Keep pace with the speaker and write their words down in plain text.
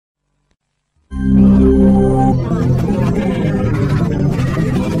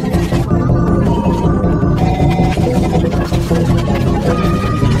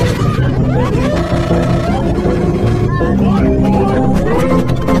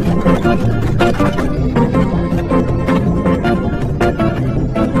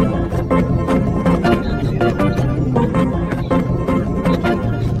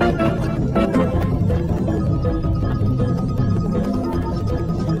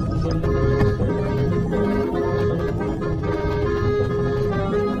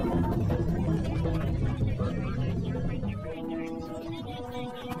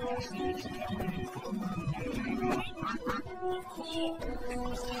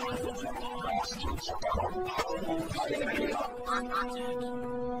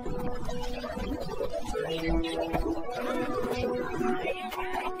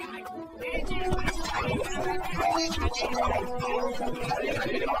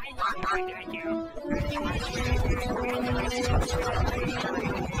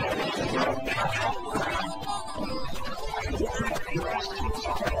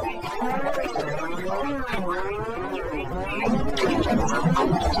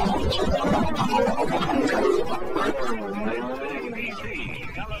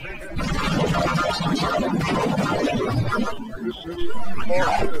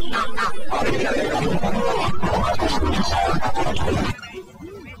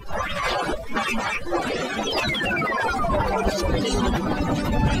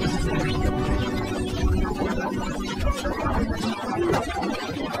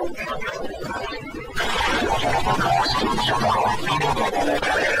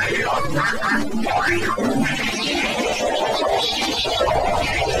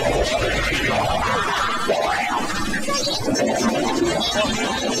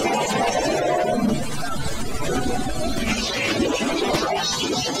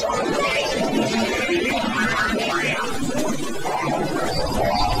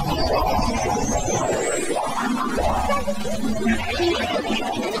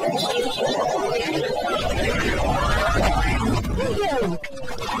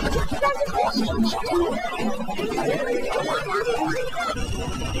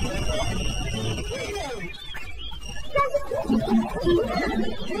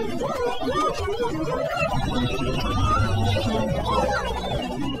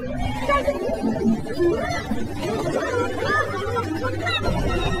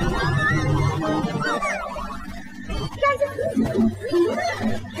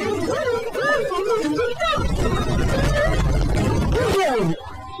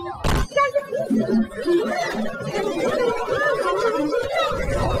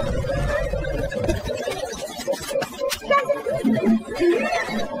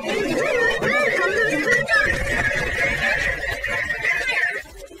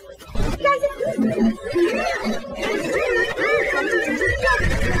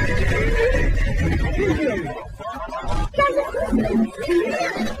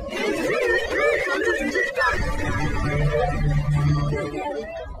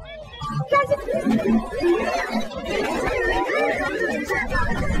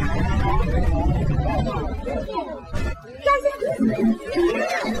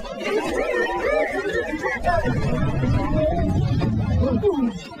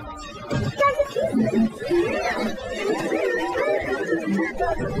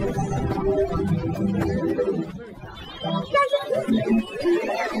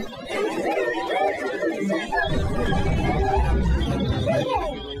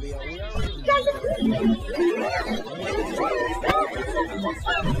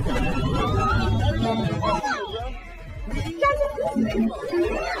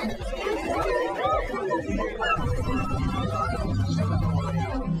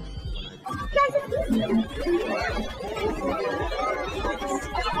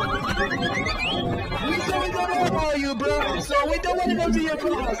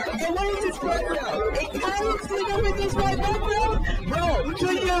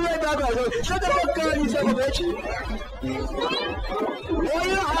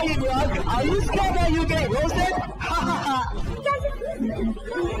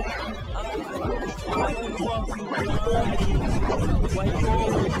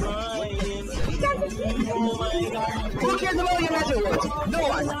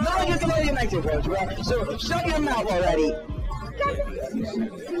So shut your mouth already.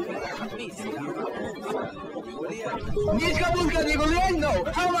 Miska Muska Nickelodeon? No.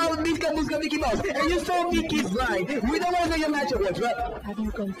 How about Miska Muska Mickey Mouse? And you saw Mickey's line. We don't want to know your magic words, right? Have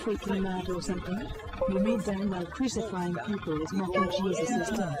you gone freaking mad or something? You may damn well crucifying people is mocking Jesus'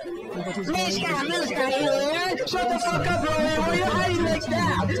 death. Miska Muska, shut the fuck up, bro. Why are you hiding like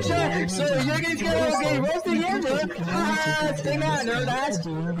that? So you're going to get roasted again, dude? Haha, stay mad, know that?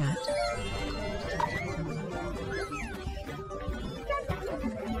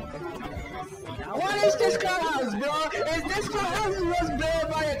 What is this clubhouse, bro? Is this clubhouse was built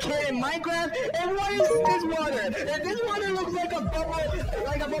by a kid in Minecraft? And what is this water? And this water looks like a bubble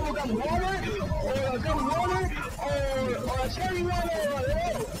gum water, or a gum water, or a cherry water, or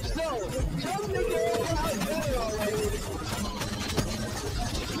a so, just make it out better already.